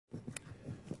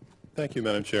Thank you,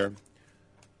 Madam Chair.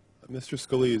 Mr.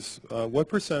 Scalise, what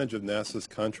percentage of NASA's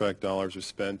contract dollars are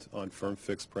spent on firm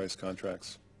fixed price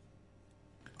contracts?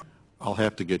 I'll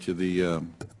have to get you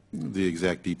the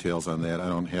exact details on that. I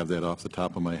don't have that off the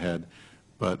top of my head,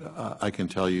 but I can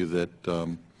tell you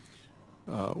that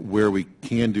where we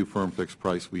can do firm fixed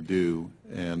price, we do,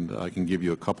 and I can give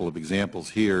you a couple of examples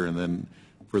here, and then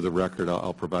for the record,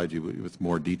 I'll provide you with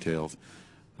more details.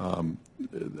 On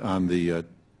the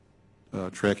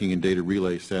tracking and data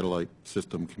relay satellite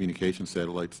system, communication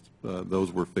satellites,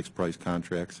 those were fixed price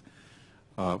contracts.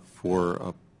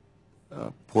 For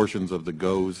portions of the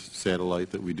GOES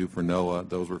satellite that we do for NOAA,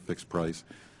 those were fixed price.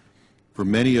 For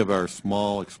many of our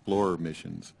small Explorer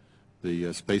missions,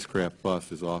 the spacecraft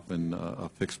bus is often a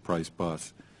fixed price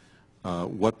bus.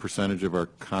 What percentage of our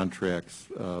contracts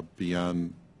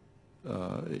beyond,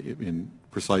 in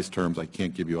precise terms, I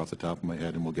can't give you off the top of my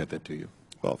head, and we'll get that to you.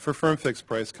 Well, for firm fixed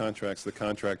price contracts, the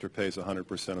contractor pays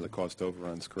 100% of the cost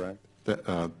overruns, correct?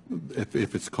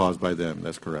 If it's caused by them,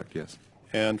 that's correct, yes.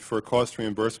 And for cost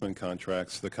reimbursement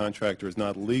contracts, the contractor is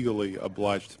not legally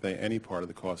obliged to pay any part of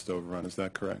the cost overrun, is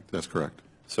that correct? That's correct.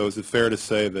 So is it fair to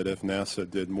say that if NASA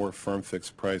did more firm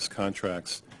fixed price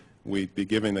contracts, we'd be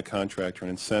giving the contractor an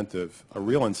incentive, a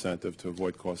real incentive, to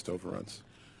avoid cost overruns?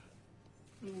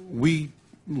 We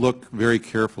look very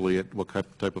carefully at what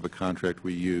type of a contract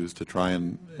we use to try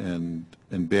and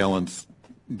balance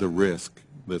the risk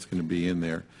that's going to be in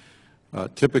there.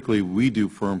 Typically, we do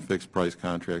firm fixed price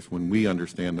contracts when we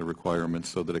understand the requirements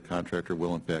so that a contractor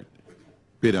will, in fact,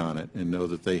 bid on it and know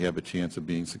that they have a chance of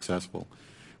being successful.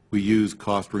 We use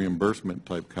cost reimbursement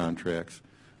type contracts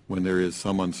when there is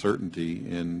some uncertainty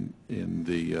in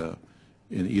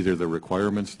either the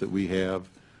requirements that we have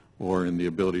or in the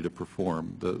ability to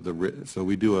perform. So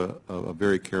we do a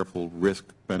very careful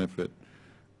risk-benefit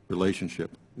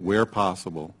relationship. Where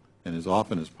possible, and as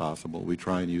often as possible, we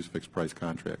try and use fixed-price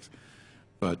contracts.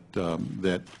 But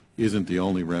that isn't the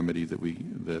only remedy that we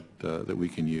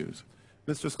can use.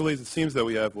 Mr. Scalise, it seems that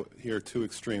we have here two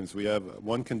extremes. We have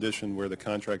one condition where the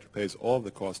contractor pays all of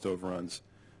the cost overruns,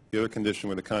 the other condition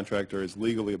where the contractor is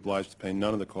legally obliged to pay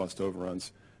none of the cost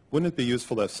overruns. Wouldn't it be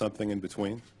useful to have something in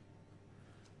between?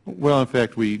 Well, in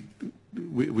fact, we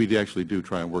actually do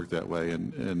try and work that way,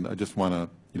 and I just want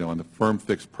to, on the firm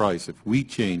fixed price, if we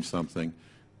change something,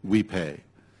 we pay.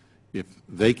 If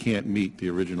they can't meet the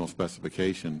original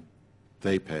specification,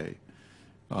 they pay.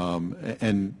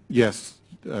 And yes,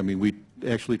 I mean, we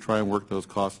actually try and work those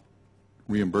cost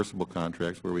reimbursable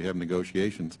contracts where we have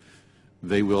negotiations.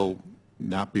 They will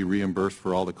not be reimbursed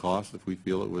for all the costs if we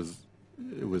feel it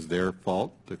was their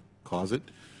fault to cause it.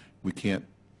 We can't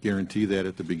guarantee that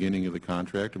at the beginning of the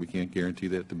contract, or we can't guarantee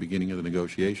that at the beginning of the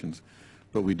negotiations.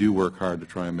 But we do work hard to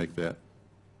try and make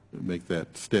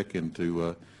that stick and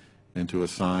to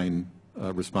assign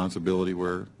responsibility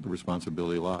where the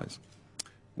responsibility lies.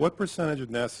 What percentage of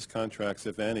NASA's contracts,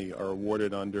 if any, are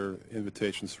awarded under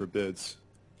invitations for bids,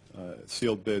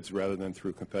 sealed bids, rather than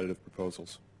through competitive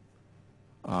proposals?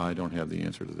 I don't have the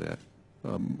answer to that.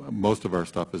 Most of our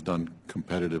stuff is done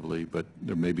competitively, but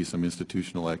there may be some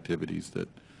institutional activities that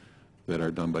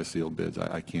are done by sealed bids.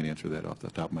 I can't answer that off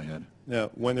the top of my head. Now,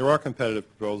 when there are competitive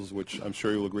proposals, which I'm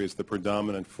sure you'll agree is the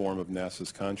predominant form of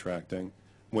NASA's contracting,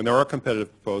 when there are competitive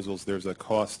proposals, there's a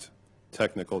cost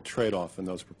technical trade-off in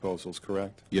those proposals,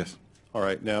 correct? Yes. All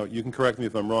right. Now, you can correct me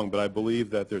if I'm wrong, but I believe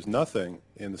that there's nothing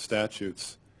in the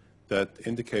statutes that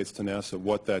indicates to NASA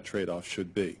what that trade-off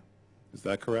should be. Is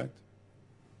that correct?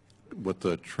 What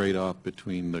the trade-off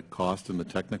between the cost and the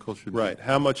technical should be? Right.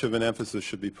 How much of an emphasis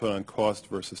should be put on cost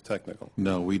versus technical?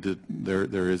 No,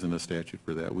 there isn't a statute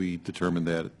for that. We determine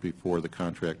that before the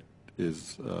contract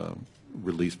is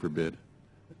released for bid.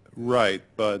 Right,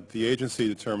 but the agency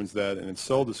determines that in its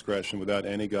sole discretion without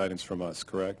any guidance from us,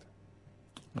 correct?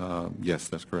 Yes,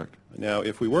 that's correct. Now,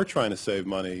 if we were trying to save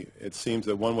money, it seems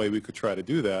that one way we could try to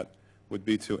do that would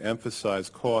be to emphasize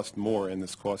cost more in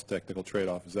this cost-technical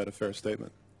trade-off. Is that a fair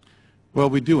statement? Well,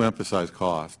 we do emphasize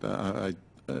cost.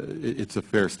 It's a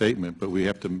fair statement, but we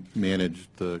have to manage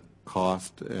the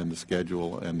cost and the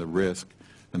schedule and the risk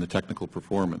and the technical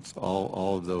performance.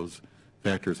 All of those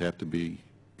factors have to be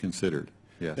considered.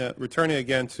 Yes. Now, returning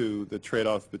again to the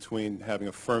trade-off between having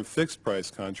a firm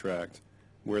fixed-price contract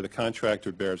where the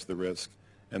contractor bears the risk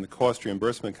and the cost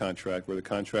reimbursement contract where the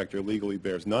contractor legally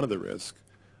bears none of the risk,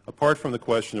 apart from the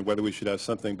question of whether we should have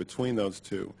something between those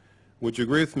two, would you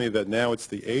agree with me that now it's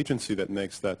the agency that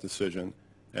makes that decision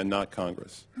and not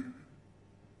Congress?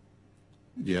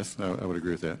 Yes, I would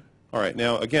agree with that. All right.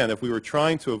 Now, again, if we were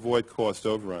trying to avoid cost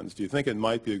overruns, do you think it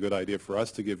might be a good idea for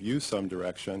us to give you some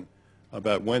direction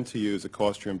about when to use a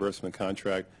cost reimbursement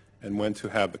contract and when to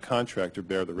have the contractor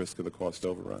bear the risk of the cost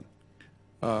overrun?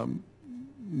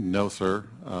 No, sir.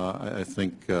 I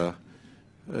think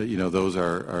those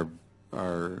are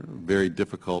very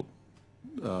difficult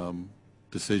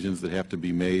decisions that have to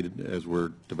be made as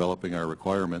we're developing our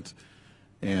requirements.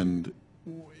 And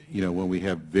when we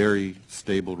have very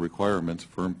stable requirements,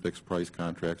 firm fixed price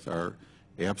contracts are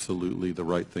absolutely the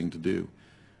right thing to do.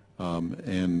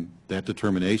 And that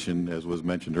determination, as was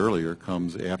mentioned earlier,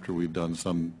 comes after we've done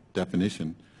some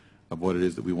definition of what it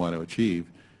is that we want to achieve.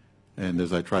 And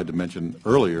as I tried to mention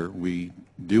earlier, we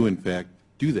do in fact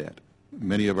do that.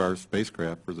 Many of our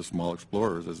spacecraft, for the small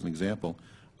explorers as an example,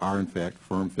 are in fact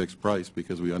firm fixed price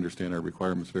because we understand our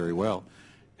requirements very well,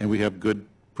 and we have good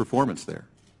performance there.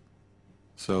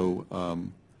 So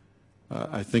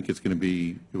I think it would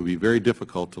be very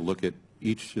difficult to look at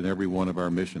each and every one of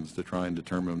our missions to try and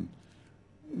determine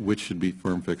which should be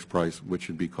firm fixed price, which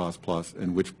should be cost plus,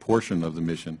 and which portion of the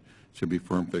mission should be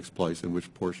firm fixed price and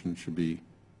which portion should be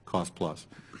cost plus.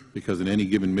 Because in any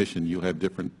given mission, you'll have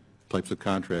different types of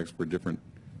contracts for different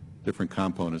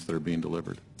components that are being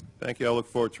delivered. Thank you. I look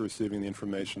forward to receiving the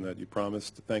information that you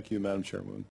promised. Thank you, Madam Chairwoman.